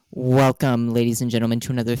Welcome, ladies and gentlemen,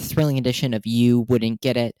 to another thrilling edition of You Wouldn't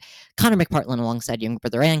Get It. Connor McPartlin alongside younger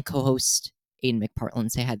brother and co-host Aidan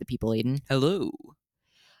McPartlin. Say hi to the people, Aidan. Hello.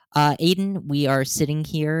 Aidan, we are sitting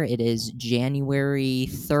here. It is January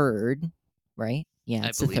 3rd, right? Yeah,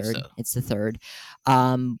 it's I believe the 3rd. so. It's the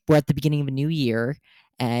 3rd. We're at the beginning of a new year,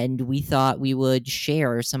 and we thought we would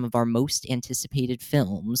share some of our most anticipated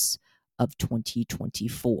films of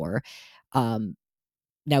 2024.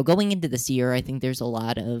 Now, going into this year, I think there's a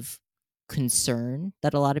lot of concern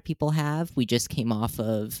that a lot of people have. We just came off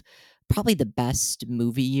of probably the best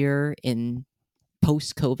movie year in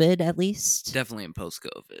post-COVID, at least. Definitely in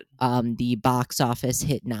post-COVID. The box office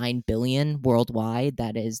hit $9 billion worldwide.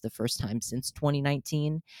 That is the first time since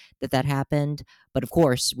 2019 that happened. But of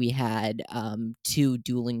course, we had two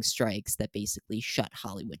dueling strikes that basically shut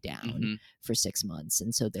Hollywood down for 6 months,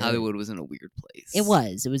 and so Hollywood was in a weird place.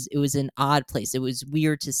 It was an odd place. It was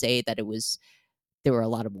weird to say that there were a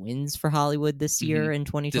lot of wins for Hollywood this year in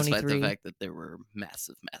 2023. Despite the fact that there were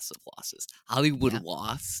massive losses. Hollywood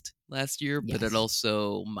lost last year, but it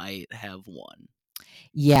also might have won.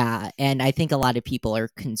 Yeah, and I think a lot of people are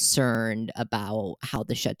concerned about how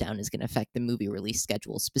the shutdown is going to affect the movie release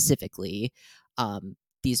schedule specifically.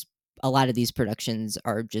 A lot of these productions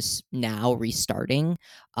are just now restarting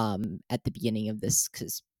at the beginning of this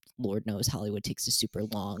because Lord knows Hollywood takes a super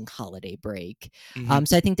long holiday break.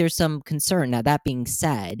 So I think there's some concern. Now, that being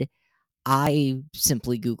said, I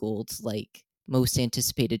simply Googled like most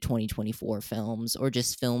anticipated 2024 films or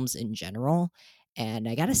just films in general. And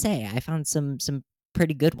I got to say, I found some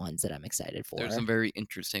pretty good ones that I'm excited for. There's some very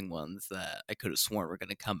interesting ones that I could have sworn were going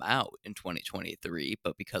to come out in 2023,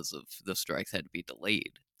 but because of the strikes had to be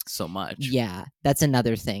delayed so much. Yeah, that's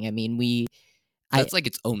another thing. I mean, that's like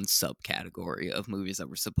its own subcategory of movies that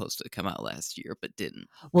were supposed to come out last year but didn't.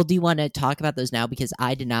 Well, do you want to talk about those now? Because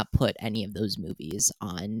I did not put any of those movies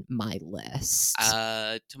on my list.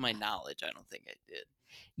 To my knowledge, I don't think I did.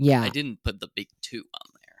 Yeah. I didn't put the big two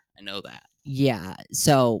on there. I know that. Yeah.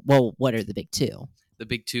 So, well, what are the big two? The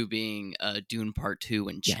big two being Dune Part 2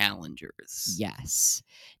 and Challengers. Yes.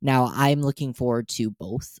 Now, I'm looking forward to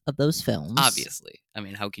both of those films. Obviously. I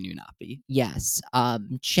mean, how can you not be? Yes.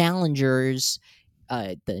 Challengers,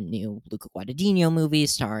 the new Luca Guadagnino movie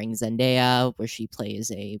starring Zendaya, where she plays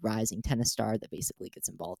a rising tennis star that basically gets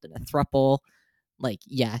involved in a throuple. Like,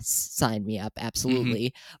 yes, sign me up,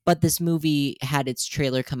 absolutely. But this movie had its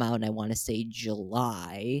trailer come out in, I want to say,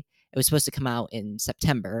 July. It was supposed to come out in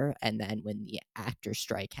September, and then when the actor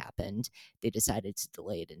strike happened, they decided to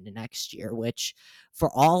delay it into next year, which for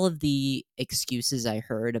all of the excuses I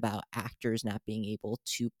heard about actors not being able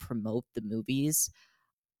to promote the movies,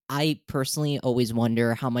 I personally always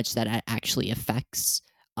wonder how much that actually affects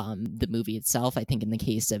the movie itself. I think in the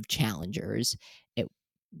case of Challengers, it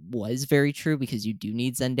was very true because you do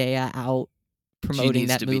need Zendaya out promoting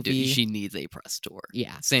that movie. She needs a press tour.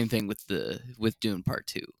 Yeah. Same thing with Dune Part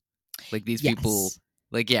 2. Like these people,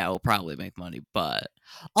 like it'll probably make money, but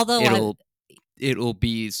although it'll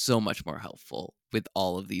be so much more helpful with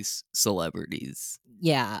all of these celebrities.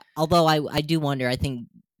 Yeah, although I do wonder. I think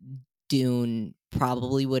Dune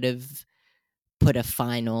probably would have put a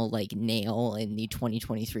final like nail in the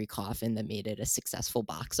 2023 coffin that made it a successful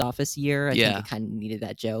box office year. I think it kind of needed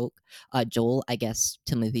that Joel, I guess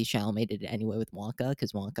Timothée Chalamet made it anyway with Wonka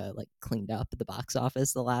because Wonka like cleaned up the box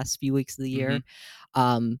office the last few weeks of the year.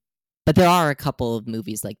 But there are a couple of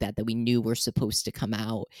movies like that we knew were supposed to come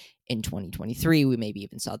out in 2023. We maybe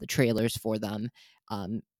even saw the trailers for them.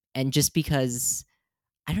 And just because,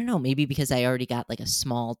 I don't know, maybe because I already got like a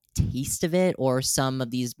small taste of it, or some of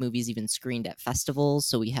these movies even screened at festivals,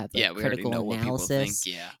 so we have like critical analysis.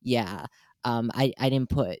 I didn't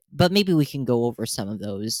put, but maybe we can go over some of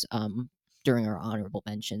those during our honorable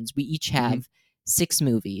mentions. We each have 6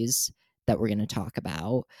 movies that we're going to talk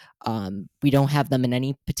about. We don't have them in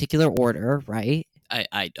any particular order, right?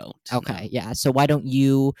 I don't. Okay, yeah. So why don't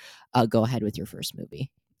you go ahead with your first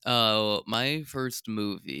movie? My first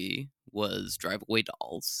movie was Drive Away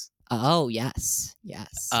Dolls. Oh, yes.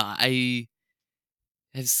 I've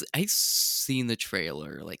seen the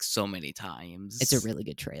trailer like so many times. It's a really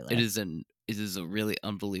good trailer. It is a really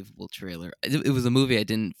unbelievable trailer. It was a movie I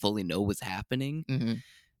didn't fully know was happening,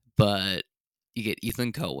 but you get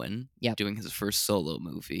Ethan Coen doing his first solo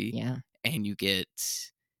movie, and you get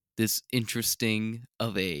this interesting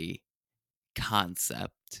of a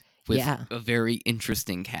concept with a very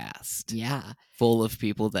interesting cast, full of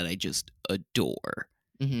people that I just adore.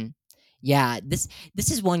 Yeah, this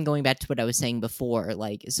is one going back to what I was saying before.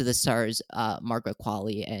 Like, so the stars, Margaret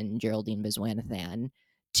Qualley and Geraldine Viswanathan,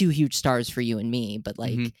 2 huge stars for you and me. But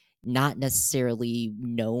like, not necessarily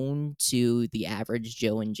known to the average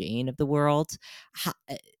Joe and Jane of the world.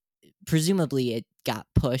 Presumably it got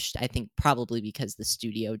pushed, I think probably because the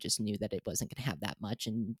studio just knew that it wasn't going to have that much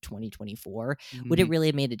in 2024. Would it really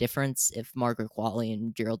have made a difference if Margaret Qualley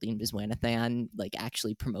and Geraldine Viswanathan like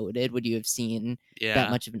actually promoted? Would you have seen that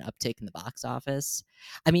much of an uptick in the box office?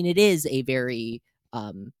 I mean, it is a very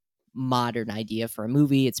modern idea for a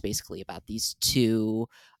movie. It's basically about these two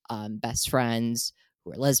best friends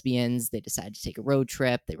who are lesbians. They decide to take a road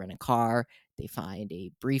trip. They rent a car. They find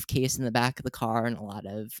a briefcase in the back of the car, and a lot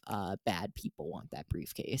of bad people want that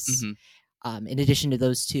briefcase. In addition to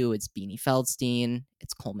those two, it's Beanie Feldstein,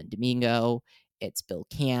 it's Coleman Domingo, it's Bill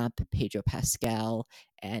Camp, Pedro Pascal,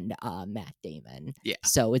 and Matt Damon. Yeah.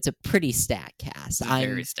 So it's a pretty stacked cast. It's a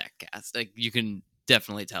very stacked cast. Like, you can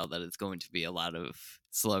definitely tell that it's going to be a lot of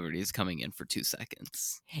celebrities coming in for 2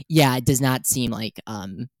 seconds. Yeah, it does not seem like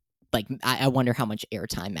I wonder how much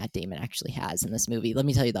airtime Matt Damon actually has in this movie. Let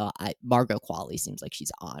me tell you though, Margot Qualley seems like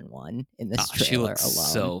she's on one in this trailer she looks alone.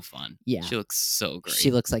 So fun. Yeah, she looks so great.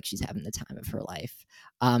 She looks like she's having the time of her life.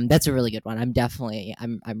 That's a really good one.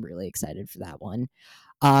 I'm really excited for that one.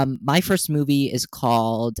 My first movie is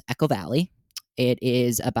called Echo Valley. It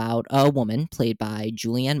is about a woman played by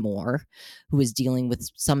Julianne Moore who is dealing with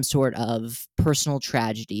some sort of personal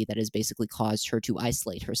tragedy that has basically caused her to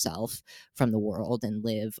isolate herself from the world and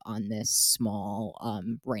live on this small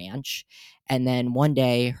ranch. And then one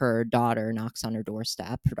day her daughter knocks on her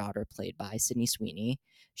doorstep, her daughter played by Sydney Sweeney.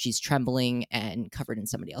 She's trembling and covered in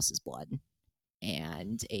somebody else's blood.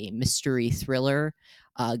 And a mystery thriller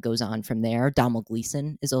goes on from there. Domhnall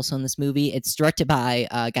Gleeson is also in this movie. It's directed by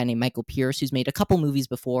a guy named Michael Pierce, who's made a couple movies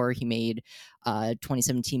before. He made a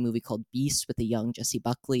 2017 movie called Beast with a young Jessie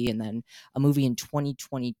Buckley, and then a movie in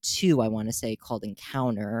 2022, I want to say, called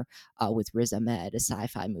Encounter with Riz Ahmed, a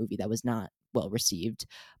sci-fi movie that was not well received.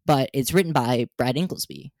 But it's written by Brad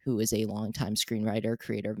Inglesby, who is a longtime screenwriter,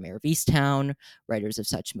 creator of Mayor of Easttown, writers of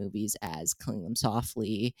such movies as Killing Them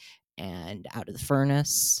Softly and Out of the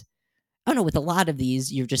Furnace. Oh no, with a lot of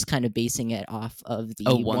these, you're just kind of basing it off of the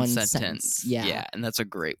one sentence. Yeah, and that's a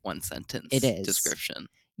great one sentence description.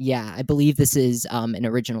 Yeah, I believe this is an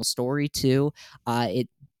original story too. It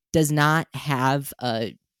does not have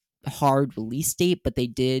a hard release date, but they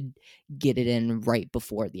did get it in right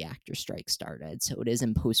before the actor strike started. So it is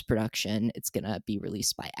in post-production. It's going to be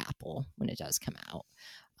released by Apple when it does come out.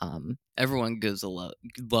 Everyone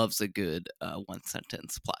loves a good one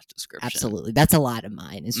sentence plot description. Absolutely. That's a lot of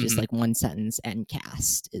mine. It's just like one sentence and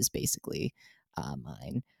cast is basically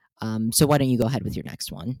mine. So why don't you go ahead with your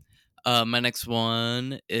next one? My next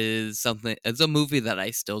one is it's a movie that I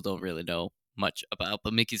still don't really know much about,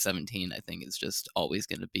 but Mickey 17 I think is just always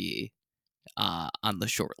going to be on the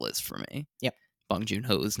short list for me. Yep. Bong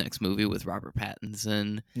Joon-ho's next movie with Robert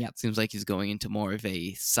Pattinson. Yep. Seems like he's going into more of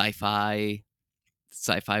a sci-fi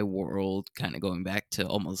world, kind of going back to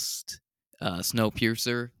almost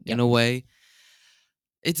Snowpiercer in a way.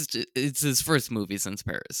 It's his first movie since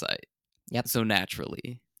Parasite. Yep. So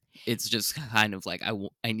naturally, it's just kind of like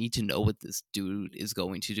I need to know what this dude is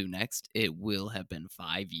going to do next. It will have been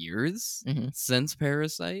 5 years since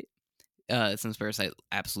Parasite. Since Parasite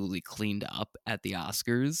absolutely cleaned up at the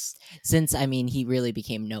Oscars. Since, I mean, he really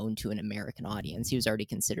became known to an American audience. He was already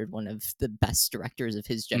considered one of the best directors of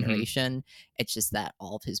his generation. It's just that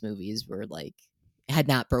all of his movies were had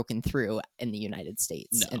not broken through in the United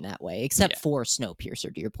States in that way, except for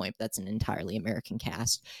Snowpiercer, to your point. That's an entirely American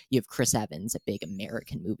cast. You have Chris Evans, a big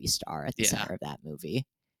American movie star at the center of that movie.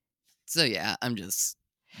 So yeah, I'm just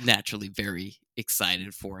naturally very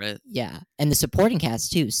excited for it. Yeah, and the supporting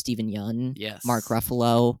cast too: Stephen Yeun, Mark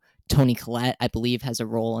Ruffalo, Toni Collette, I believe, has a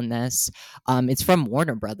role in this. It's from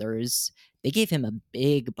Warner Brothers. They gave him a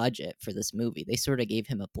big budget for this movie. They sort of gave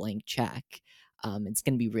him a blank check. It's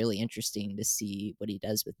going to be really interesting to see what he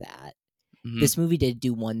does with that. This movie did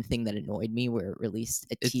do one thing that annoyed me, where it released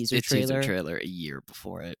a teaser trailer a year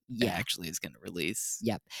before it actually is going to release.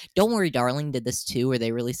 Yep. Don't Worry, Darling did this too, where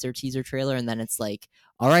they released their teaser trailer, and then it's like,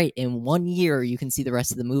 all right, in 1 year you can see the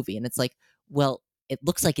rest of the movie, and it's like, well, it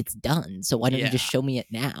looks like it's done, so why don't you just show me it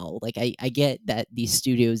now? Like, I get that these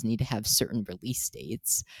studios need to have certain release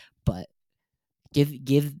dates, but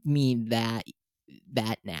give me that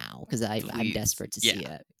now, because I'm desperate to see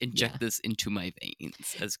it. Inject this into my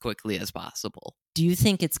veins as quickly as possible. Do you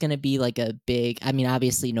think it's going to be like a big, I mean,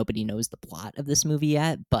 obviously nobody knows the plot of this movie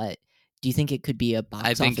yet, but do you think it could be a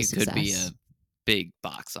box office success? I think it could be big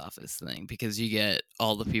box office thing because you get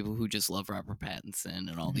all the people who just love Robert Pattinson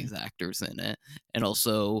and all these actors in it, and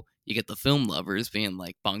also you get the film lovers being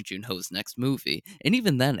like Bong Joon-ho's next movie. And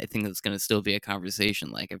even then, I think it's going to still be a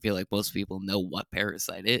conversation. Like, I feel like most people know what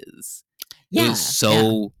Parasite is. It was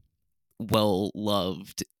so well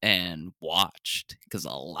loved and watched because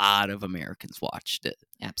a lot of Americans watched it.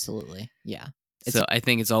 Absolutely, yeah. So I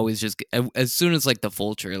think it's always just as soon as like the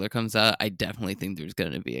full trailer comes out, I definitely think there's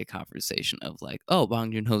going to be a conversation of like, oh,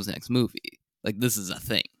 Bong Joon-ho's next movie. Like, this is a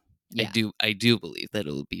thing. Yeah. I do believe that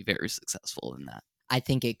it will be very successful in that. I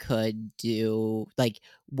think it could do, like,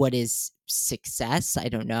 what is success? I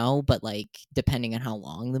don't know, but like depending on how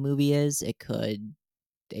long the movie is, it could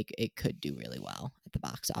do really well at the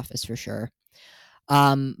box office for sure.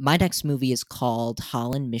 My next movie is called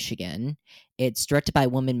Holland, Michigan. It's directed by a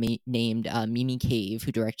woman named Mimi Cave,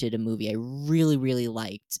 who directed a movie I really, really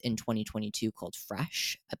liked in 2022 called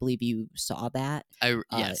Fresh. I believe you saw that.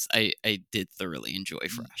 Yes, I did thoroughly enjoy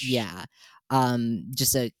Fresh. Yeah.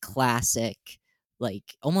 Just a classic,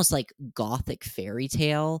 like almost like gothic fairy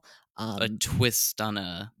tale. A twist on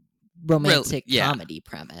a romantic comedy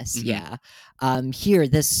premise. Yeah. Here,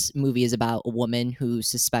 this movie is about a woman who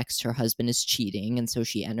suspects her husband is cheating, and so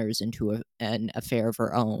she enters into an affair of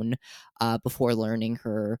her own before learning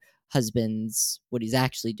her husband's what he's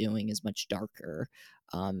actually doing is much darker,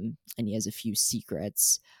 and he has a few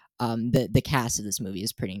secrets. The cast of this movie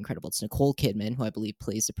is pretty incredible. It's Nicole Kidman, who I believe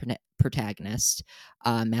plays the protagonist,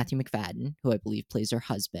 Matthew McFadden, who I believe plays her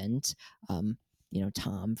husband,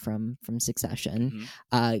 Tom from Succession,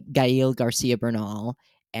 Gael Garcia Bernal,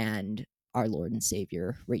 and our Lord and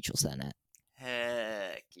Savior Rachel Sennett.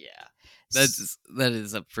 Heck yeah, that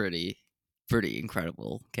is a pretty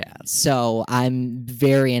incredible cast. So I'm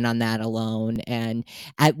very in on that alone. And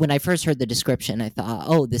when I first heard the description, I thought,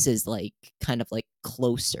 oh, this is like kind of like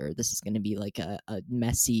Closer. This is going to be like a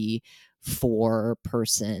messy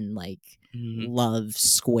 4-person like love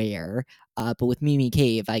square. But with Mimi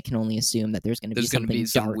Cave, I can only assume that there's going to be something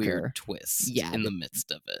some darker. Weird twist in the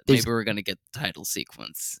midst of it. Maybe we're going to get the title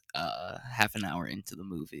sequence half an hour into the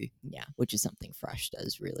movie. Yeah, which is something Fresh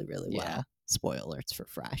does really, really well. Spoiler alerts for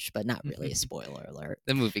Fresh, but not really a spoiler alert.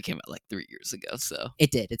 The movie came out like 3 years ago, so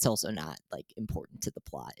it did. It's also not like important to the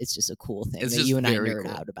plot. It's just a cool thing that you and I nerd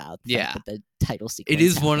out about. That the title sequence. It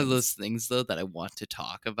is one of those things though that I want to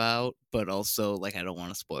talk about, but also like I don't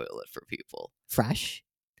want to spoil it for people. Fresh.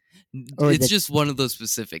 Or it's just one of those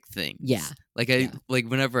specific things. Yeah. Like like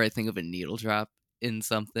whenever I think of a needle drop in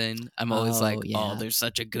something, I'm always oh, there's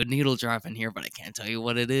such a good needle drop in here, but I can't tell you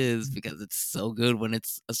what it is because it's so good when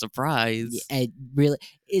it's a surprise. Yeah, it really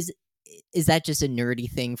is that just a nerdy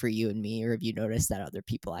thing for you and me, or have you noticed that other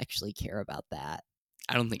people actually care about that?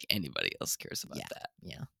 I don't think anybody else cares about that.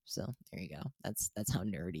 Yeah. So there you go. That's how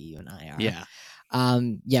nerdy you and I are.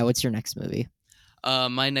 Yeah. What's your next movie?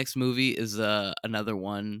 My next movie is another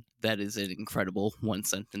one that is an incredible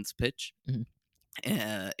one-sentence pitch.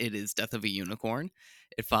 It is Death of a Unicorn.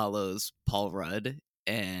 It follows Paul Rudd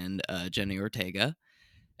and Jenny Ortega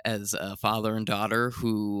as a father and daughter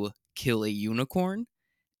who kill a unicorn,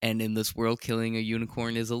 and in this world, killing a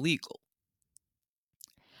unicorn is illegal.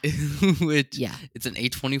 It's an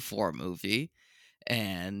A24 movie,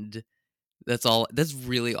 and that's all. That's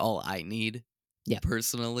really all I need.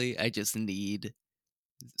 Personally, I just need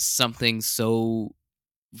something so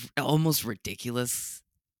almost ridiculous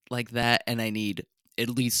like that, and I need at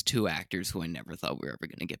least 2 actors who I never thought we were ever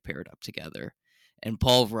going to get paired up together. And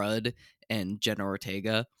Paul Rudd and Jenna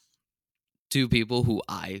Ortega, 2 people who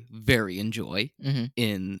I very enjoy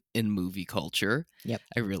in movie culture.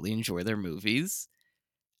 I really enjoy their movies,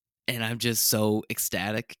 and I'm just so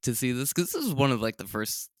ecstatic to see this because this is one of like the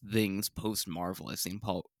first things post Marvel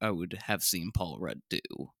I would have seen Paul Rudd do.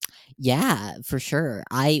 Yeah, for sure.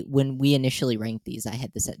 When we initially ranked these, I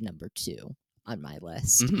had this at number 2 on my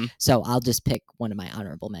list. So I'll just pick one of my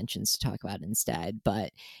honorable mentions to talk about instead.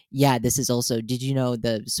 But yeah, this is also, did you know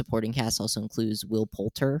the supporting cast also includes Will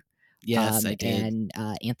Poulter? Yes, I did. And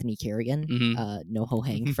Anthony Carrigan, NoHo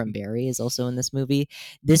Hank from Barry, is also in this movie.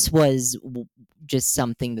 This was just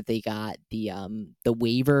something that they got the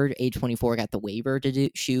waiver. A24 got the waiver to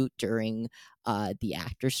shoot during the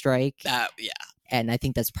actor strike. And I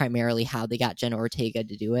think that's primarily how they got Jenna Ortega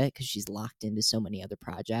to do it, because she's locked into so many other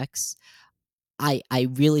projects. I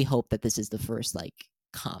really hope that this is the first like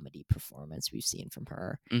comedy performance we've seen from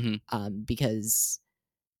her, because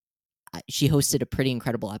she hosted a pretty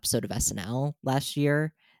incredible episode of SNL last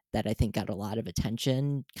year that I think got a lot of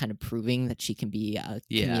attention, kind of proving that she can be a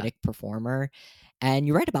comedic performer. And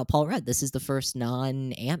you're right about Paul Rudd. This is the first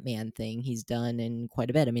non-Ant-Man thing he's done in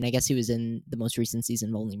quite a bit. I mean, I guess he was in the most recent season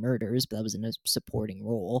of Only Murders, but that was in a supporting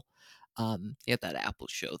role. He had that Apple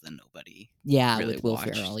show that nobody really with Will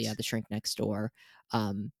watched. Ferrell, The Shrink Next Door.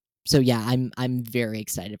 So yeah, I'm very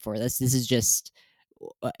excited for this. This is just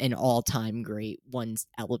an all-time great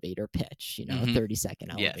elevator pitch, a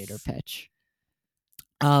 30-second elevator pitch.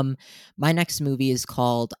 My next movie is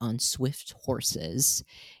called On Swift Horses.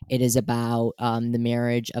 It is about the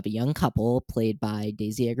marriage of a young couple played by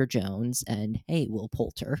Daisy Edgar-Jones and Will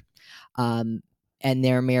Poulter. And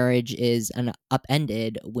their marriage is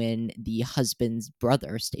upended when the husband's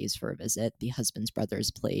brother stays for a visit. The husband's brother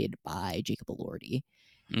is played by Jacob Elordi.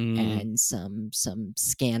 And some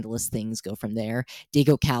scandalous things go from there.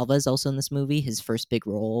 Diego Calva is also in this movie, his first big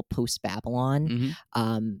role post Babylon.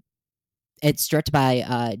 It's directed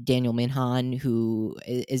by Daniel Minhan, who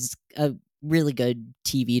is a really good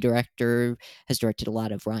TV director, has directed a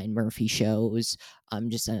lot of Ryan Murphy shows,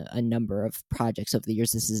 just a number of projects over the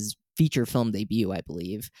years. This is his feature film debut, I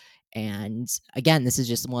believe. And again, this is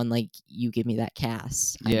just one, like, you give me that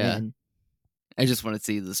cast. Yeah. I just want to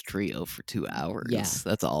see this trio for 2 hours. Yeah.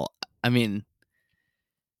 That's all. I mean,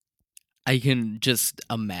 I can just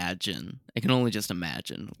imagine. I can only just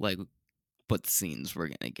imagine, like, what scenes we're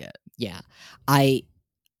gonna get. Yeah.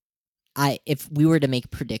 If we were to make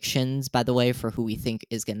predictions, by the way, for who we think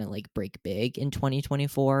is gonna like break big in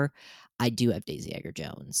 2024, I do have Daisy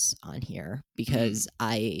Edgar-Jones on here because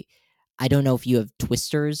I don't know if you have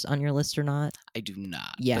Twisters on your list or not. I do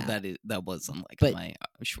not. Yeah, but that was on my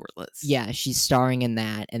short list. Yeah, she's starring in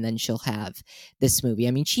that, and then she'll have this movie.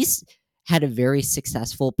 I mean, she's had a very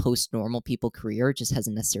successful post Normal People career. It just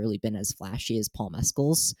hasn't necessarily been as flashy as Paul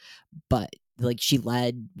Mescal's, but like she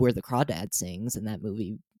led Where the Crawdad Sings, and that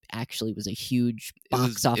movie actually was a huge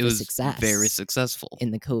box office success. Very successful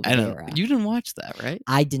in the COVID era. You didn't watch that, right?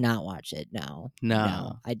 I did not watch it. No,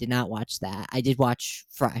 No, I did not watch that. I did watch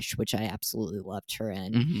Fresh, which I absolutely loved her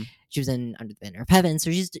in. She was in Under the Banner of Heaven,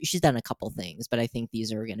 so she's done a couple things, but I think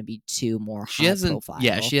these are going to be two more high profile.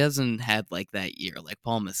 Yeah, she hasn't had like that year, like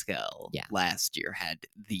Paul Mescal. Last year had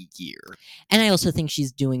the year, and I also think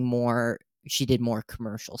she's doing more. She did more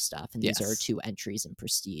commercial stuff, and these are two entries in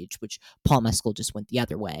Prestige, which Paul Mescal just went the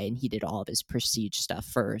other way, and he did all of his Prestige stuff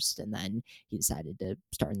first, and then he decided to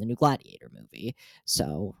star in the new Gladiator movie.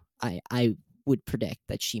 So I would predict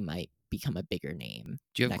that she might become a bigger name.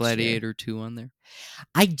 Do you have Gladiator 2 on there?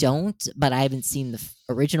 I don't, but I haven't seen the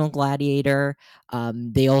original Gladiator.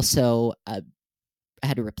 They also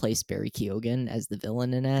had to replace Barry Keoghan as the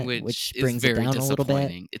villain in it, which brings it down a little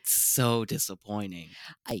bit. It's so disappointing.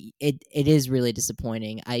 It is really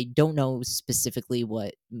disappointing. I don't know specifically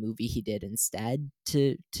what movie he did instead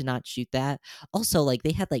to not shoot that. Also, like,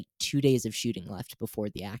 they had like 2 days of shooting left before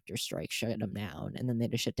the actor strike shut them down, and then they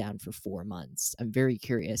had to shut down for 4 months. I'm very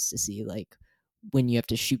curious to see, like, when you have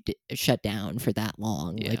to shut down for that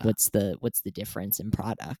long, like what's the difference in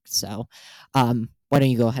product. So why don't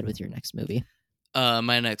you go ahead with your next movie?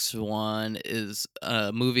 My next one is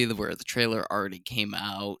a movie where the trailer already came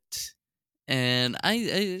out, and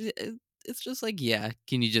it's just like,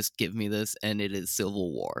 can you just give me this? And it is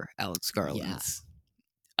Civil War, Alex Garland's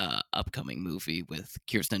upcoming movie with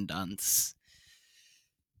Kirsten Dunst.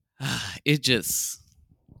 It's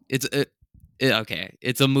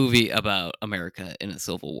a movie about America in a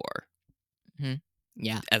civil war.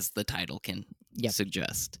 Yeah, as the title can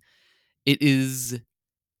suggest. It is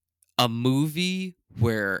a movie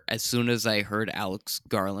where as soon as I heard Alex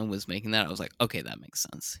Garland was making that, I was like, okay, that makes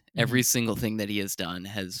sense. Every single thing that he has done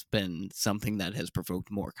has been something that has provoked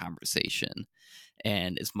more conversation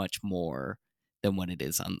and is much more than what it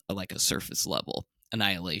is on like a surface level.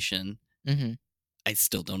 Annihilation. I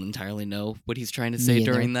still don't entirely know what he's trying to say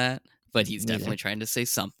during that, but he's definitely trying to say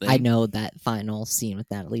something. I know that final scene with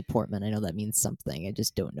Natalie Portman. I know that means something. I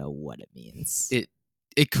just don't know what it means.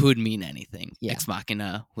 It could mean anything. Ex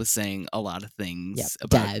Machina was saying a lot of things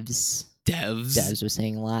about Devs. Devs was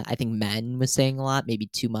saying a lot. I think Men was saying a lot, maybe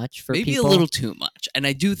too much for maybe people. A little too much. And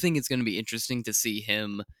I do think it's going to be interesting to see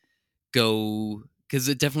him go, because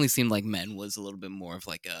it definitely seemed like Men was a little bit more of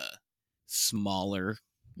like a smaller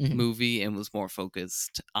movie and was more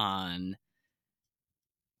focused on,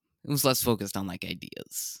 it was less focused on like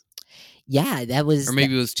ideas. Yeah, that was... Or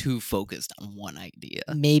maybe it was too focused on one idea.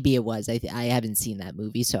 Maybe it was. I haven't seen that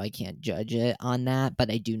movie, so I can't judge it on that. But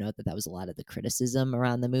I do know that was a lot of the criticism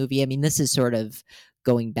around the movie. I mean, this is sort of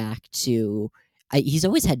going back to He's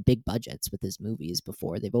always had big budgets with his movies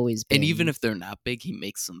before. They've always been, and even if they're not big, he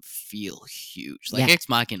makes them feel huge. Like Ex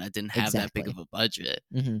Machina didn't have that big of a budget,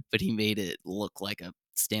 but he made it look like a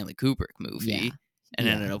Stanley Kubrick movie, and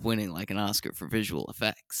ended up winning like an Oscar for visual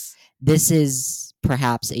effects. This is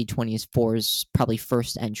perhaps A24's probably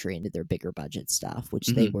first entry into their bigger budget stuff, which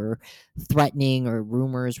they were threatening, or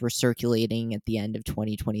rumors were circulating at the end of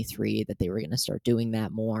 2023 that they were going to start doing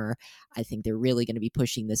that more. I think they're really going to be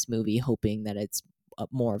pushing this movie, hoping that it's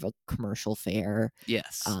more of a commercial fare.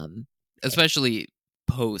 Yes. Especially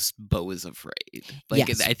post Beau is Afraid. Like,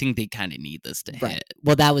 yes. I think they kind of need this to hit.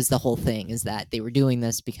 Well, that was the whole thing, is that they were doing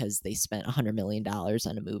this because they spent $100 million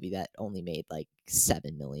on a movie that only made like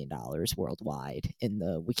 $7 million worldwide, in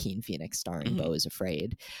the Joaquin Phoenix starring Beau is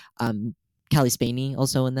Afraid. Kelly Spaney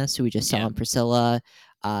also in this, who we just saw in Priscilla.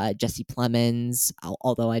 Jesse Plemons,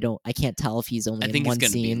 although I can't tell if he's only in one scene. I think he's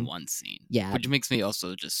going to be in one scene. Yeah. Which makes me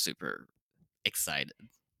also just super excited.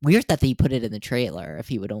 Weird that they put it in the trailer if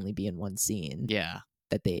he would only be in one scene. Yeah.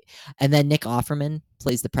 And then Nick Offerman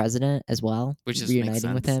plays the president as well, which is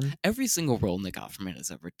reuniting with him. Every single role Nick Offerman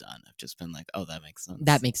has ever done, I've just been like, oh, that makes sense.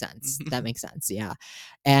 That makes sense. That makes sense. Yeah,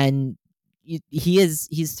 and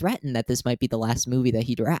he's threatened that this might be the last movie that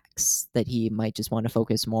he directs. That he might just want to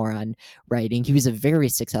focus more on writing. He was a very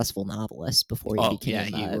successful novelist before he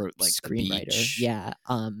became he wrote like screenwriter. Yeah.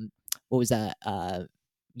 What was that?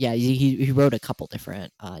 Yeah, he wrote a couple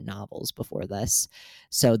different novels before this,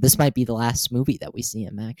 so this might be the last movie that we see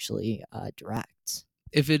him actually direct.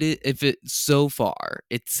 If it so far,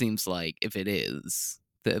 it seems like if it is,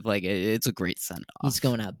 that like it's a great send off. He's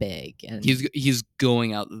going out big, and he's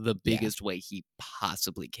going out the biggest way he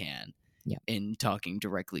possibly can. Yeah, in talking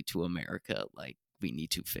directly to America, like, we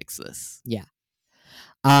need to fix this. Yeah.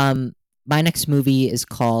 My next movie is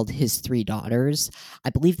called His Three Daughters.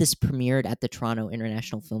 I believe this premiered at the Toronto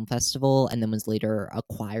International Film Festival and then was later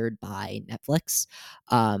acquired by Netflix.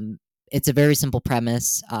 It's a very simple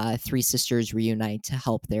premise. Three sisters reunite to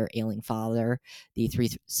help their ailing father. The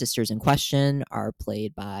three sisters in question are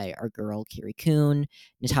played by our girl Carrie Coon,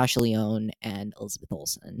 Natasha Lyonne, and Elizabeth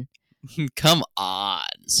Olsen. Come on.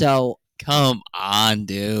 So... Come on,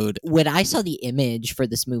 dude. When I saw the image for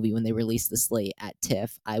this movie when they released the slate at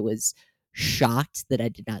TIFF, I was shocked that I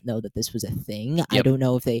did not know that this was a thing. Yep. I don't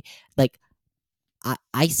know if they like.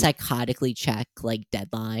 I psychotically check like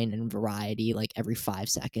Deadline and Variety like every 5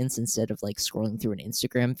 seconds instead of like scrolling through an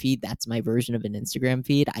Instagram feed. That's my version of an Instagram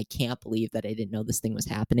feed. I can't believe that I didn't know this thing was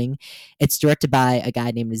happening. It's directed by a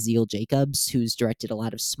guy named Aziel Jacobs, who's directed a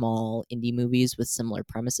lot of small indie movies with similar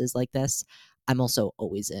premises like this. I'm also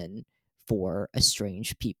always in for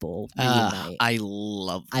Estranged People reunite. I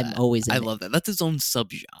love that. I'm always in I love that. That's its own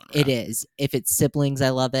subgenre. It is. If it's siblings,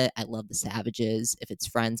 I love it. I love the Savages. If it's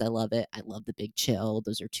friends, I love it. I love The Big Chill.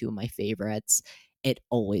 Those are two of my favorites. It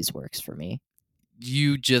always works for me.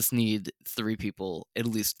 You just need at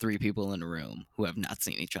least three people in a room who have not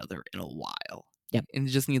seen each other in a while. Yep. And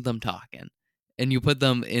you just need them talking. And you put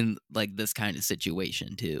them in like this kind of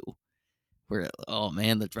situation too, where, oh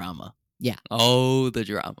man, the drama. Yeah. Oh, the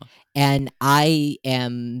drama. And I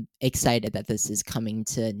am excited that this is coming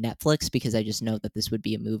to Netflix, because I just know that this would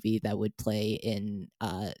be a movie that would play in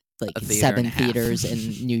like 7 theaters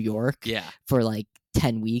in New York for like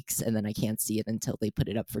 10 weeks, and then I can't see it until they put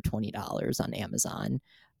it up for $20 on Amazon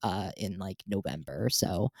in like November.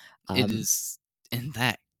 So it is in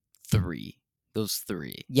those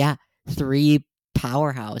three. Yeah, 3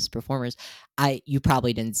 powerhouse performers. You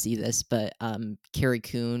probably didn't see this, but Carrie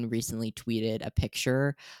Coon recently tweeted a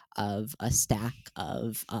picture of a stack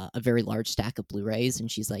of a very large stack of Blu-rays,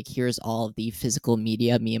 and she's like, here's all of the physical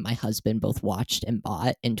media me and my husband both watched and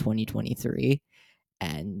bought in 2023,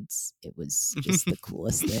 and it was just the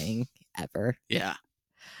coolest thing ever. Yeah.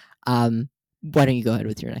 Why don't you go ahead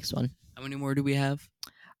with your next one? How many more do we have?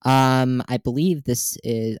 I believe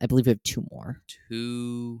we have 2 more.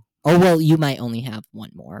 2. Oh, well, you might only have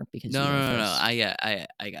 1 more because no. I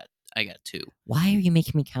got 2. Why are you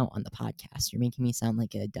making me count on the podcast? You're making me sound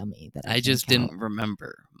like a dummy. That I just didn't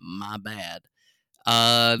remember. My bad.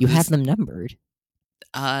 You have them numbered.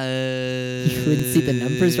 You wouldn't see the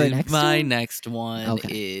numbers right next to them? My next one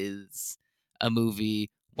is a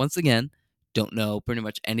movie. Once again, don't know pretty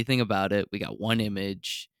much anything about it. We got 1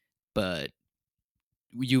 image, but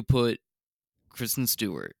you put Kristen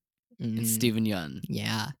Stewart and Steven Yeun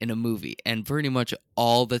in a movie, and pretty much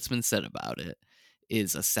all that's been said about it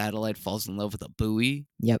is a satellite falls in love with a buoy.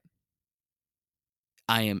 Yep.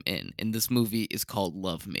 I am in. And this movie is called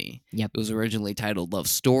Love Me. Yep. It was originally titled Love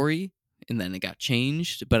Story. and then it got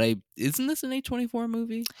changed. But isn't this an A24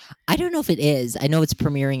 movie? I don't know if it is. I know it's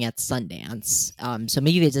premiering at Sundance, so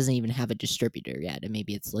maybe it doesn't even have a distributor yet, and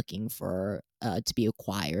maybe it's looking for to be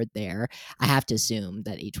acquired there. I have to assume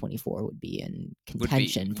that A24 would be in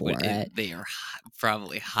contention for it. They are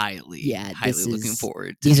probably highly looking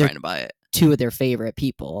forward to these trying to buy it. Two of their favorite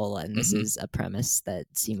people, and this is a premise that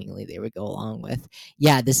seemingly they would go along with.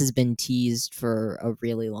 Yeah, this has been teased for a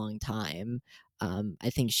really long time. I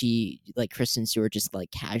think Kristen Stewart just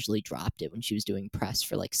like casually dropped it when she was doing press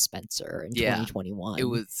for like Spencer in 2021.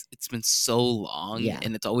 It's been so long,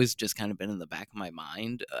 and it's always just kind of been in the back of my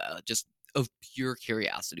mind, just of pure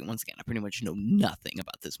curiosity. Once again, I pretty much know nothing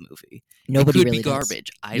about this movie. Nobody it could really be garbage.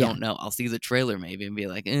 I don't know. I'll see the trailer maybe and be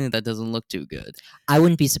like, that doesn't look too good. I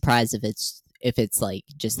wouldn't be surprised if it's like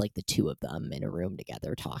just like the two of them in a room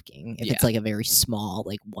together talking. If it's like a very small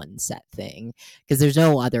like one set thing, because there's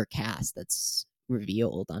no other cast that's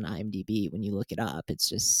revealed on IMDb when you look it up. It's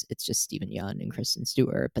just Stephen Yeun and Kristen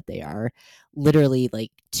Stewart, but they are literally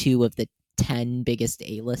like two of the 10 biggest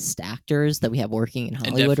A-list actors that we have working in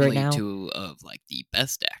Hollywood right now. Two of like the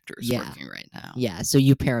best actors working right now. Yeah, so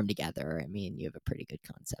you pair them together. I mean, you have a pretty good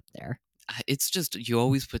concept there. It's just you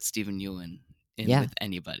always put Stephen Yeun in with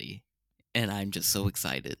anybody, and I'm just so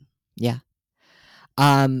excited. Yeah.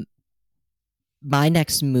 My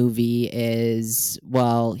next movie is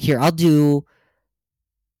here. I'll do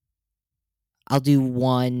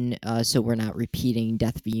one, so we're not repeating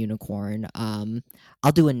Death of a Unicorn. I'll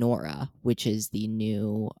do Anora, which is the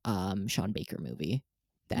new Sean Baker movie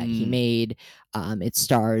that he made. It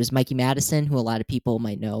stars Mikey Madison, who a lot of people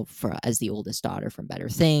might know as the oldest daughter from Better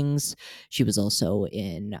Things. She was also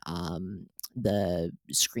in the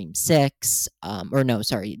Scream 6,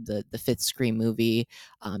 the fifth Scream movie.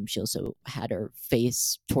 She also had her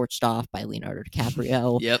face torched off by Leonardo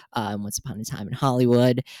DiCaprio. Once Upon a Time in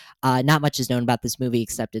Hollywood. Not much is known about this movie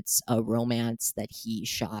except it's a romance that he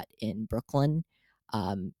shot in Brooklyn.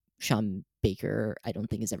 Sean Baker, I don't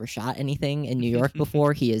think has ever shot anything in New York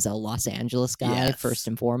before. He is a Los Angeles guy first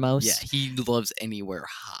and foremost. Yeah, he loves anywhere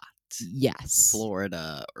hot. Yes,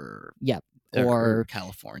 Florida or or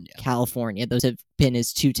California. California. Those have been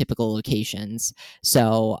his two typical locations.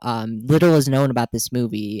 So little is known about this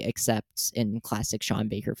movie except in classic Sean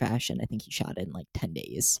Baker fashion. I think he shot it in like 10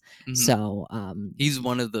 days. So he's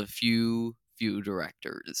one of the few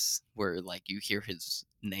directors where like you hear his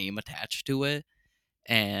name attached to it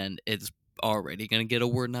and it's already going to get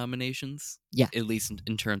award nominations. Yeah. At least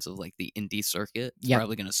in terms of like the indie circuit. It's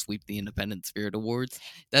probably going to sweep the Independent Spirit Awards.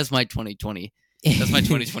 That's my 2020. That's my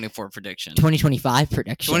 2024 prediction. 2025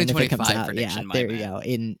 prediction. 2025 prediction. Yeah, there you go.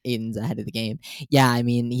 Aiden's ahead of the game. Yeah, I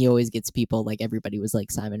mean, he always gets people like everybody was like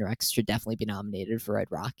Simon Rex should definitely be nominated for Red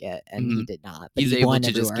Rocket, and he did not. But he's he able won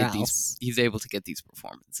to just everywhere get else. He's able to get these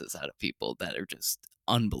performances out of people that are just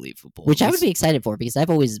unbelievable. Which I would be excited for because I've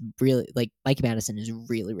always really like Mikey Madison is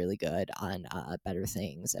really, really good on Better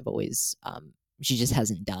Things. I've always she just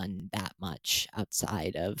hasn't done that much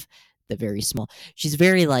outside of the very small. She's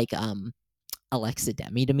very like Alexa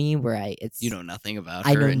Demi to me, where you know nothing about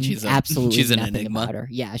her. I know and she's absolutely an nothing enigma. about her.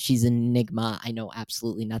 Yeah, she's an enigma. I know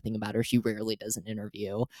absolutely nothing about her. She rarely does an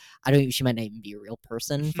interview. She might not even be a real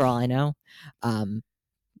person for all I know.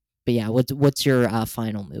 But yeah, what's your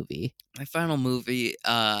final movie? My final movie,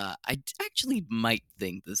 I actually might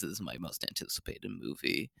think this is my most anticipated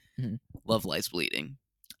movie. Love Lies Bleeding.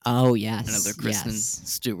 Oh yes, another Kristen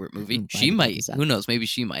Stewart movie. Who knows? Maybe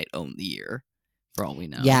she might own the year, for all we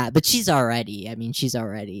know. Yeah, but she's already.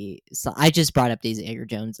 So I just brought up Daisy Edgar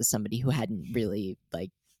Jones as somebody who hadn't really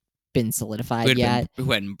like been solidified yet,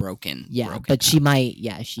 who hadn't broken. But out. She might.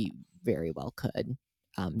 Yeah, she very well could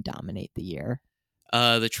dominate the year.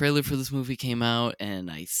 The trailer for this movie came out, and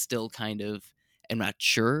I still kind of am not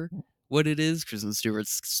sure what it is. Kristen Stewart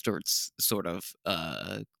starts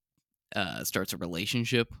a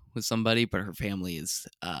relationship with somebody, but her family is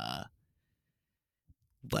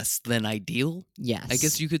less than ideal. Yes, I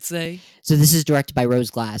guess you could say. So this is directed by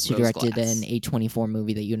Rose Glass, who directed an A24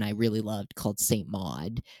 movie that you and I really loved called Saint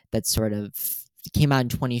Maud. That sort of came out in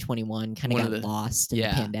 2021, kind of got lost in the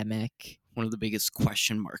pandemic. One of the biggest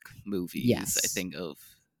question mark movies, I think, of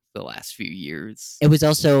the last few years. It was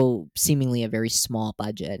also seemingly a very small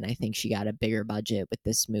budget, and I think she got a bigger budget with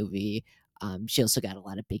this movie. She also got a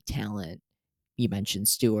lot of big talent. You mentioned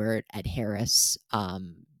Stewart, Ed Harris,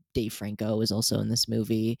 Dave Franco was also in this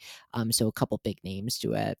movie. So a couple big names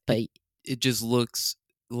to it, but it just looks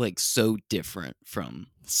like so different from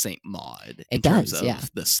Saint Maud in terms of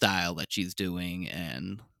the style that she's doing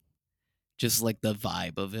and just like the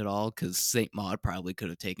vibe of it all, because Saint Maud probably could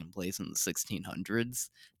have taken place in the 1600s.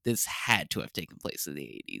 This had to have taken place in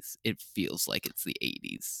the 80s. It feels like it's the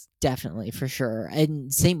 80s. Definitely, for sure.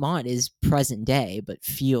 And Saint Maud is present day, but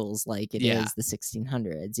feels like it is the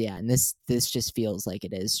 1600s. Yeah, and this just feels like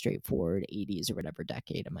it is straightforward 80s or whatever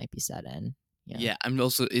decade it might be set in. Yeah, I'm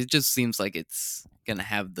also. It just seems like it's gonna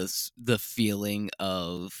have the feeling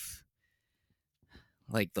of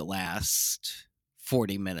like the last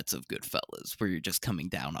 40 minutes of Goodfellas, where you're just coming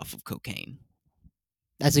down off of cocaine.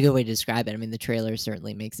 That's a good way to describe it. I mean, the trailer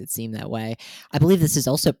certainly makes it seem that way. I believe this is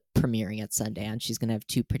also premiering at Sundance. She's going to have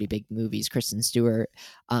two pretty big movies. Kristen Stewart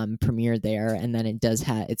premiered there, and then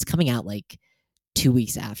it's coming out like 2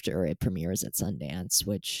 weeks after it premieres at Sundance,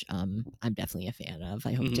 which I'm definitely a fan of.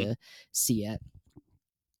 I hope to see it.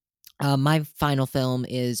 My final film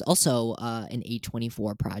is also an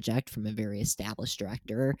A24 project from a very established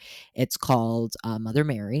director. It's called Mother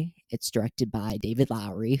Mary. It's directed by David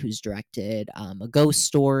Lowery, who's directed A Ghost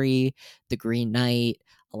Story, The Green Knight,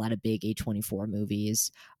 a lot of big A24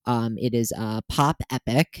 movies. It is a pop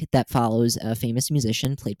epic that follows a famous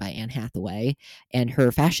musician played by Anne Hathaway and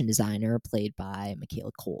her fashion designer played by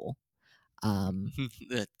Michaela Cole.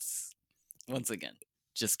 That's, once again,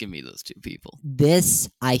 just give me those two people. This,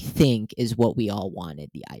 I think, is what we all wanted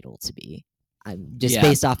The Idol to be. I'm just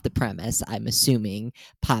based off the premise. I'm assuming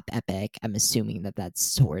pop epic. I'm assuming that that's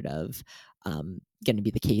sort of going to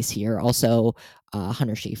be the case here. Also,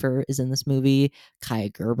 Hunter Schafer is in this movie. Kaya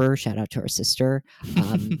Gerber, shout out to her sister,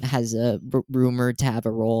 has rumored to have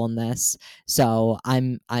a role in this. So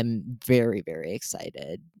I'm very, very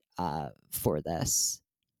excited for this.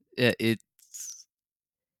 It's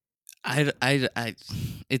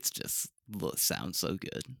just sounds so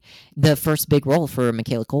good. The first big role for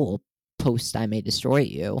Michaela Cole post I May Destroy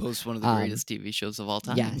You. Post one of the greatest TV shows of all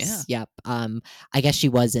time. Yes, yep. I guess she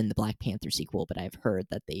was in the Black Panther sequel, but I've heard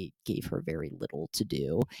that they gave her very little to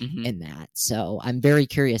do in that. So I'm very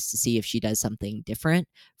curious to see if she does something different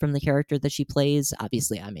from the character that she plays.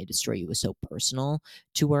 Obviously, I May Destroy You was so personal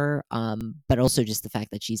to her, but also just the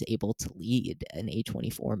fact that she's able to lead an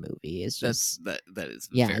A24 movie is just that is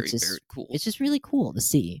very cool. It's just really cool to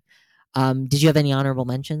see. Did you have any honorable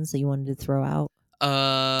mentions that you wanted to throw out?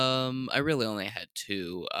 I really only had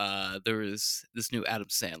two. There was this new Adam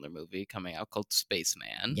Sandler movie coming out called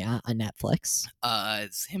Spaceman. Yeah, on Netflix.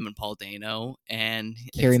 It's him and Paul Dano and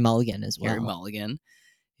Carey Mulligan as well. Carey Mulligan.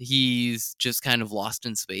 He's just kind of lost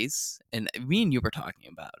in space, and me and you were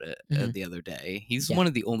talking about it the other day. He's one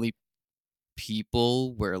of the only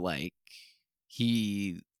people where like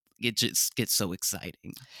it just gets so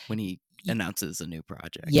exciting when he announces a new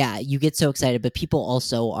project. Yeah, you get so excited, but people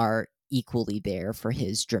also are equally there for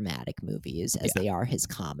his dramatic movies as they are his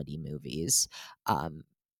comedy movies.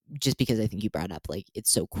 Just because I think you brought up like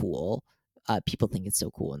it's so cool. People think it's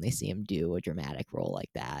so cool when they see him do a dramatic role like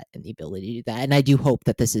that and the ability to do that. And I do hope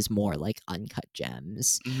that this is more like Uncut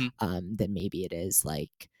Gems than maybe it is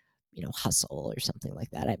like, you know, Hustle or something like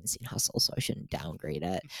that. I haven't seen Hustle, so I shouldn't downgrade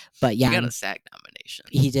it. But yeah, he got a SAG nomination.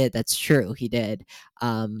 He did. That's true. He did.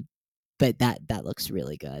 But that looks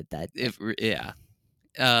really good.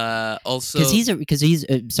 Also, because he's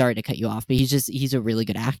sorry to cut you off, but he's a really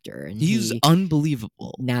good actor, and he's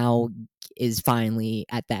unbelievable. Now is finally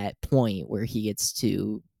at that point where he gets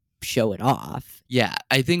to show it off. Yeah,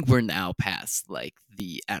 I think we're now past like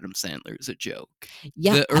the Adam Sandler is a joke.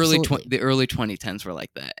 Yeah, the early 2010s were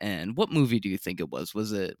like that. And what movie do you think it was?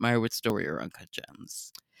 Was it Meyerowitz Story or Uncut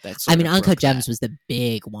Gems? Uncut Gems was the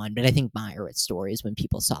big one, but I think Meyerowitz Stories, when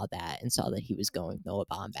people saw that and saw that he was going Noah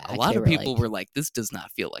Baumbach, a lot of people were like, this does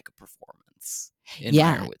not feel like a performance in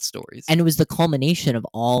Meyerowitz Stories. And it was the culmination of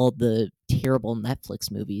all the terrible Netflix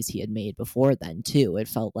movies he had made before then, too. It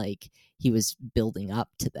felt like he was building up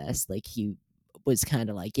to this. Like he was kind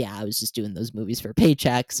of like, I was just doing those movies for a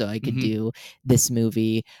paycheck so I could do this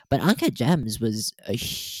movie. But Uncut Gems was a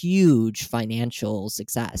huge financial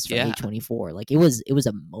success for A24. Like it was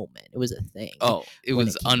a moment. It was a thing. Oh, it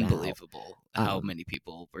was unbelievable how many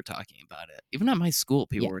people were talking about it. Even at my school,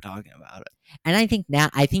 people were talking about it. And I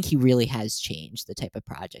think he really has changed the type of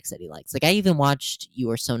projects that he likes. Like I even watched You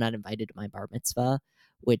Are So Not Invited to My Bar Mitzvah,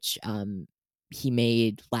 which he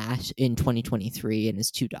made in 2023, and his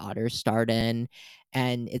two daughters starred in,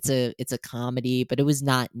 and it's a comedy, but it was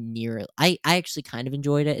not near. I actually kind of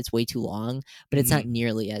enjoyed it. It's way too long, but it's not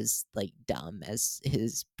nearly as like dumb as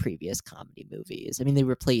his previous comedy movies. I mean, they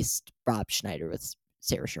replaced Rob Schneider with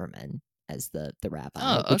Sarah Sherman as the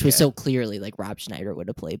rabbi, which was so clearly like Rob Schneider would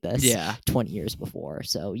have played this 20 years before.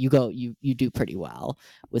 So you do pretty well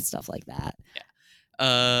with stuff like that.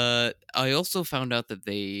 I also found out that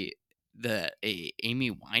they a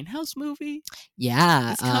Amy Winehouse movie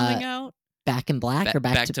Yeah, is coming out. Back in Black or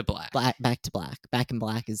Back to Black? Back to Black. Back in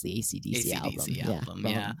Black is the AC/DC album. album.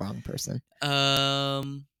 Yeah, wrong person.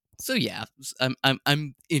 So yeah,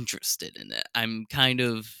 I'm interested in it. I'm kind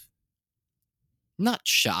of not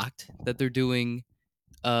shocked that they're doing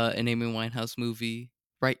an Amy Winehouse movie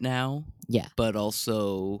right now. Yeah, but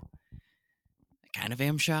also I kind of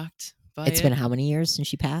am shocked by it's it. been how many years since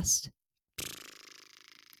she passed?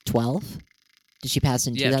 12? Did she pass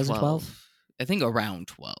in 2012? 12. I think around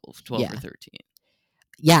 12 or 13.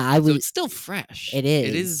 Yeah, So it's still fresh. It is.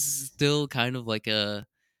 It is still kind of like a.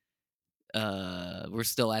 We're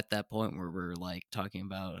still at that point where we're like talking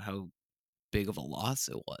about how big of a loss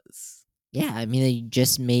it was. Yeah, I mean, they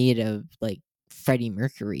just made a like Freddie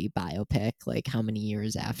Mercury biopic, like how many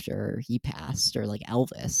years after he passed, or like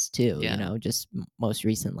Elvis too. Yeah. You know, just most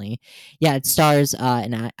recently. Yeah, it stars,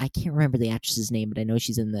 and I can't remember the actress's name, but I know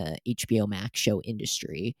she's in the HBO Max show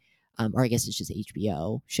industry. Or I guess it's just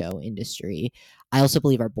HBO show industry. I also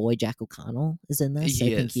believe our boy Jack O'Connell is in this. I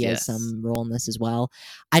think he has some role in this as well.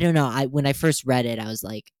 I don't know. When I first read it, I was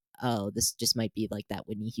like, oh, this just might be like that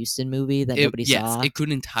Whitney Houston movie that nobody saw. Yes, it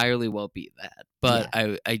could entirely well be that. But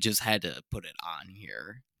I just had to put it on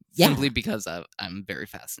here simply because I'm very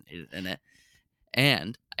fascinated in it.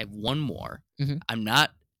 And I have one more. Mm-hmm. I'm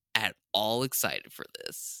not at all excited for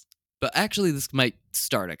this. But actually, this might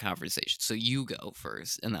start a conversation. So you go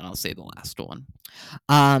first, and then I'll say the last one.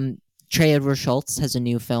 Trey Edward Schultz has a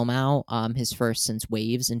new film out, his first since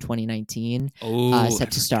Waves in 2019.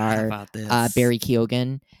 Set to star Barry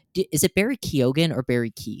Keoghan. Is it Barry Keoghan or Barry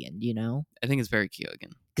Keoghan? Do you know? I think it's Barry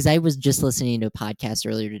Keoghan. Because I was just listening to a podcast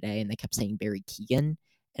earlier today, and they kept saying Barry Keoghan.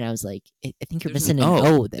 And I was like, I think you're missing an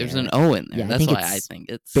O there. There's an O in there. Yeah, that's why I think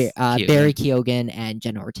it's Barry Keoghan and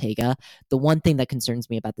Jenna Ortega. The one thing that concerns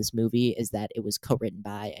me about this movie is that it was co-written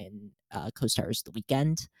by and co-stars The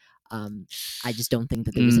Weeknd. I just don't think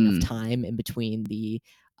that there was enough time in between the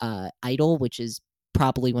Idol, which is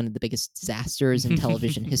probably one of the biggest disasters in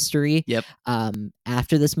television history. Yep.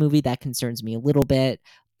 After this movie, that concerns me a little bit,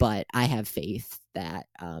 but I have faith that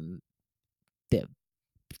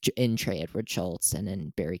in Trey Edward Schultz and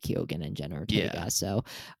in Barry Keoghan and Jenna Ortega. Yeah. So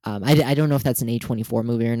I don't know if that's an A24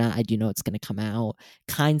 movie or not. I do know it's going to come out.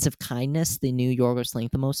 Kinds of Kindness, the new Yorgos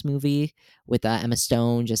Lanthimos movie with Emma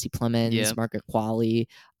Stone, Jesse Plemons, Margaret Qualley.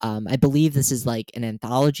 I believe this is like an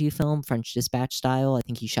anthology film, French Dispatch style. I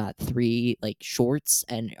think he shot 3 like shorts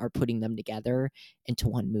and are putting them together into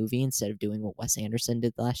one movie instead of doing what Wes Anderson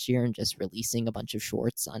did last year and just releasing a bunch of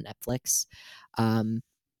shorts on Netflix.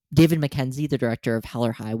 David Mackenzie, the director of Hell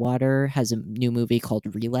or High Water, has a new movie called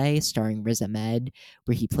Relay starring Riz Ahmed,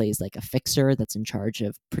 where he plays like a fixer that's in charge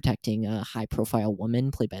of protecting a high-profile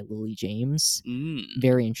woman played by Lily James.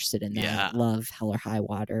 Very interested in that. Yeah. Love Hell or High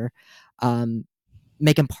Water.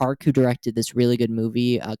 Megan Park, who directed this really good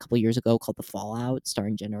movie a couple years ago called The Fallout,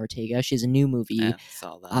 starring Jenna Ortega. She has a new movie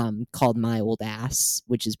called My Old Ass,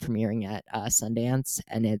 which is premiering at Sundance,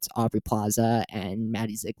 and it's Aubrey Plaza and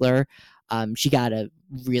Maddie Ziegler. She got a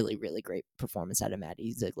really, really great performance out of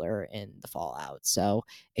Maddie Ziegler in The Fallout, so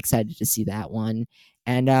excited to see that one.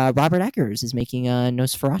 And Robert Eggers is making a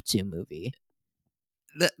Nosferatu movie.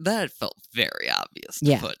 That felt very obvious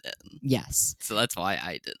to put in. Yes. So that's why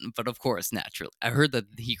I didn't. But of course, naturally, I heard that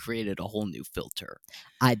he created a whole new filter.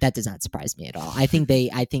 That does not surprise me at all. I think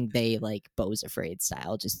they like Beau's Afraid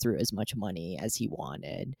style, just threw as much money as he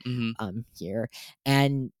wanted here.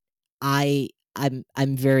 And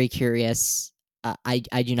I'm very curious. I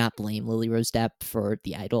do not blame Lily Rose Depp for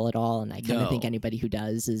The Idol at all, and I kind of think anybody who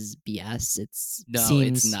does is BS. It's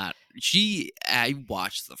not. I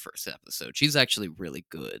watched the first episode. She's actually really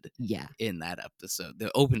good. Yeah. In that episode, the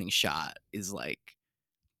opening shot is like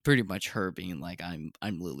pretty much her being like, "I'm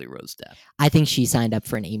Lily Rose Depp." I think she signed up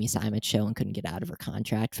for an Amy Simon show and couldn't get out of her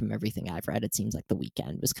contract. From everything I've read, it seems like The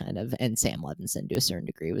Weeknd was and Sam Levinson to a certain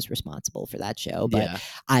degree was responsible for that show. But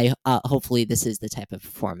I hopefully this is the type of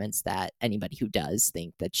performance that anybody who does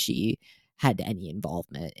think that she had any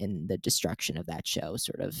involvement in the destruction of that show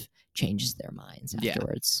sort of changes their minds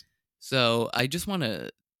afterwards. So I just want to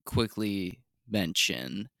quickly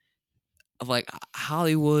mention, like,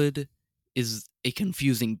 Hollywood is a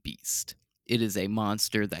confusing beast. It is a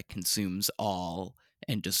monster that consumes all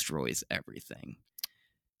and destroys everything.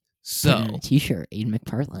 So, put on a t-shirt, Aidan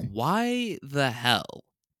McPartlin. Why the hell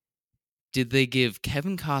did they give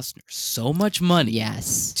Kevin Costner so much money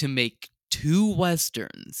to make 2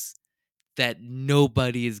 Westerns that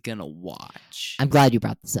nobody is gonna watch? I'm glad you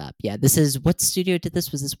brought this up. Yeah, this is, what studio did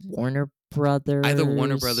this? Was this Warner Brothers? Either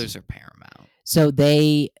Warner Brothers or Paramount. So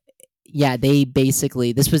they Yeah, they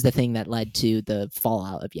basically, this was the thing that led to the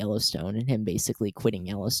fallout of Yellowstone and him basically quitting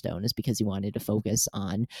Yellowstone, is because he wanted to focus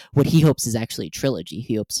on what he hopes is actually a trilogy.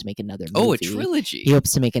 He hopes to make another movie. Oh, a trilogy. He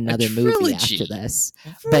hopes to make another movie after this.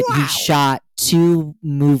 But he shot 2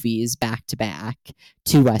 movies back to back,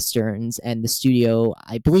 2 Westerns, and the studio,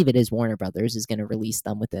 I believe it is Warner Brothers, is going to release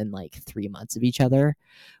them within like 3 months of each other.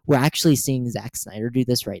 We're actually seeing Zack Snyder do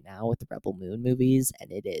this right now with the Rebel Moon movies,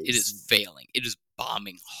 and it is failing. It is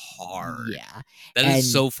bombing hard. Yeah. That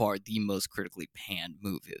is so far the most critically panned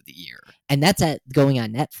movie of the year. And that's going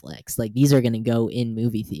on Netflix. Like, these are going to go in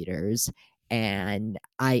movie theaters, and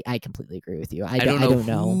I completely agree with you. I don't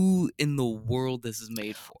know who in the world this is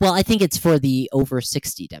made for. Well, I think it's for the over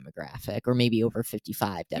 60 demographic, or maybe over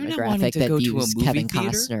 55 demographic that views Kevin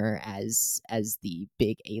Costner as the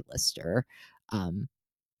big A-lister.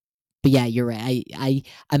 But yeah, you're right. I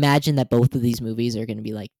imagine that both of these movies are going to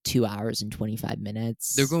be like 2 hours and 25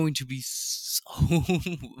 minutes. They're going to be so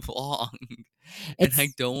long. And I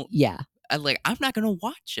don't... Yeah. I'm not going to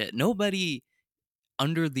watch it. Nobody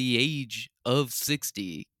under the age of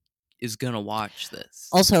 60 is going to watch this.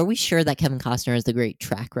 Also, are we sure that Kevin Costner has the great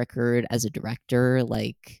track record as a director?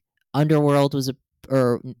 Like, Underworld was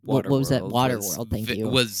what was that? Waterworld, thank you.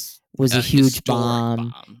 Was a huge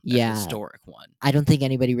bomb. Yeah. A historic one. I don't think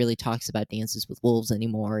anybody really talks about Dances with Wolves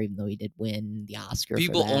anymore, even though he did win the Oscar.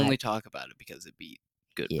 People only talk about it because it beat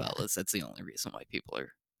Goodfellas. Yeah. That's the only reason why people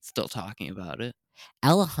are still talking about it.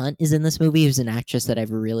 Ella Hunt is in this movie, who's an actress that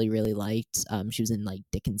I've really, really liked. She was in like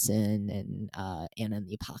Dickinson and Anna and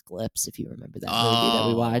the Apocalypse, if you remember that movie that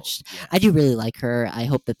we watched. Yes. I do really like her. I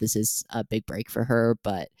hope that this is a big break for her,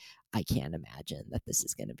 but I can't imagine that this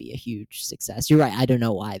is going to be a huge success. You're right. I don't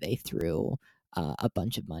know why they threw a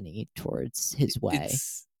bunch of money towards his way.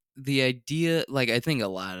 It's the idea, like, I think a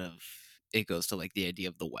lot of it goes to like the idea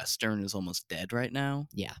of the Western is almost dead right now.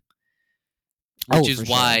 Yeah. Which is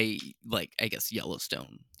why, like, I guess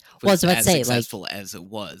Yellowstone was as successful as it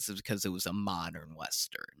was because it was a modern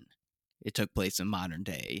Western. It took place in modern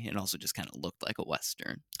day and also just kind of looked like a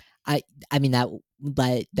Western. I mean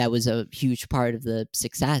that was a huge part of the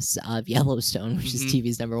success of Yellowstone, which is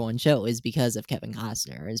TV's #1 show, is because of Kevin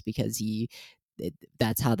Costner, is because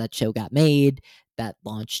that's how that show got made. That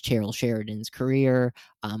launched Cheryl Sheridan's career.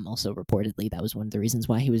 Also, reportedly, that was one of the reasons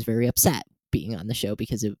why he was very upset being on the show,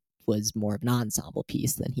 because it was more of an ensemble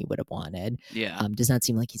piece than he would have wanted. Yeah. Does not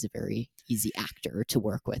seem like he's a very easy actor to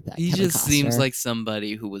work with. He Kevin just Costner seems like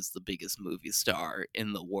somebody who was the biggest movie star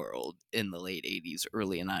in the world in the late 80s,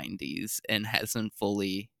 early 90s, and hasn't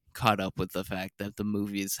fully caught up with the fact that the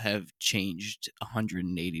movies have changed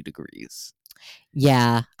 180 degrees.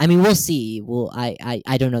 Yeah, I mean, we'll see.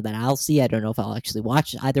 I don't know that I'll see. I don't know if I'll actually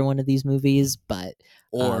watch either one of these movies, but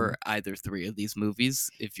or either 3 of these movies,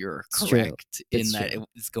 if you're correct in that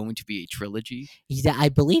it's going to be a trilogy. I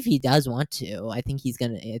believe he does want to. I think he's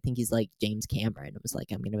like James Cameron. It was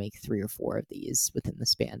like, I'm gonna make 3 or 4 of these within the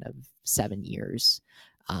span of 7 years.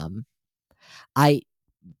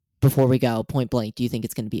 Before we go, point blank, do you think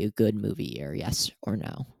it's going to be a good movie year? Yes or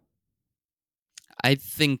no? I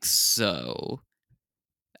think so.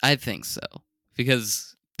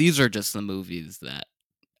 Because these are just the movies that,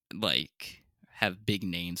 like, have big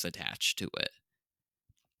names attached to it.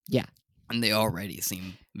 Yeah. And they already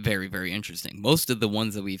seem very, very interesting. Most of the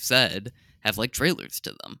ones that we've said have, like, trailers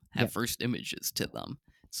to them, have first images to them.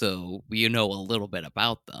 So we know a little bit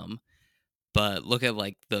about them. But look at,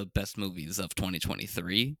 like, the best movies of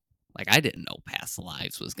 2023. Like, I didn't know Past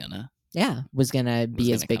Lives was gonna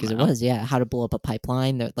be as big as it was. Yeah, How to Blow Up a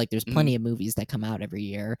Pipeline. There's plenty of movies that come out every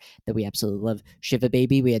year that we absolutely love. Shiva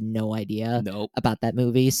Baby, we had no idea about that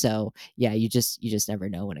movie. So yeah, you just never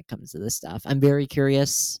know when it comes to this stuff. I'm very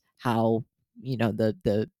curious how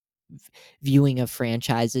the viewing of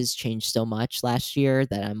franchises changed so much last year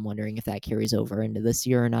that I'm wondering if that carries over into this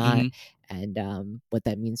year or not, and what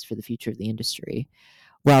that means for the future of the industry.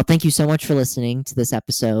 Well, thank you so much for listening to this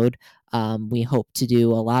episode. We hope to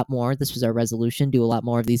do a lot more. This was our resolution, do a lot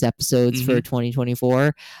more of these episodes for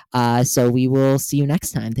 2024. So we will see you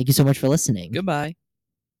next time. Thank you so much for listening. Goodbye.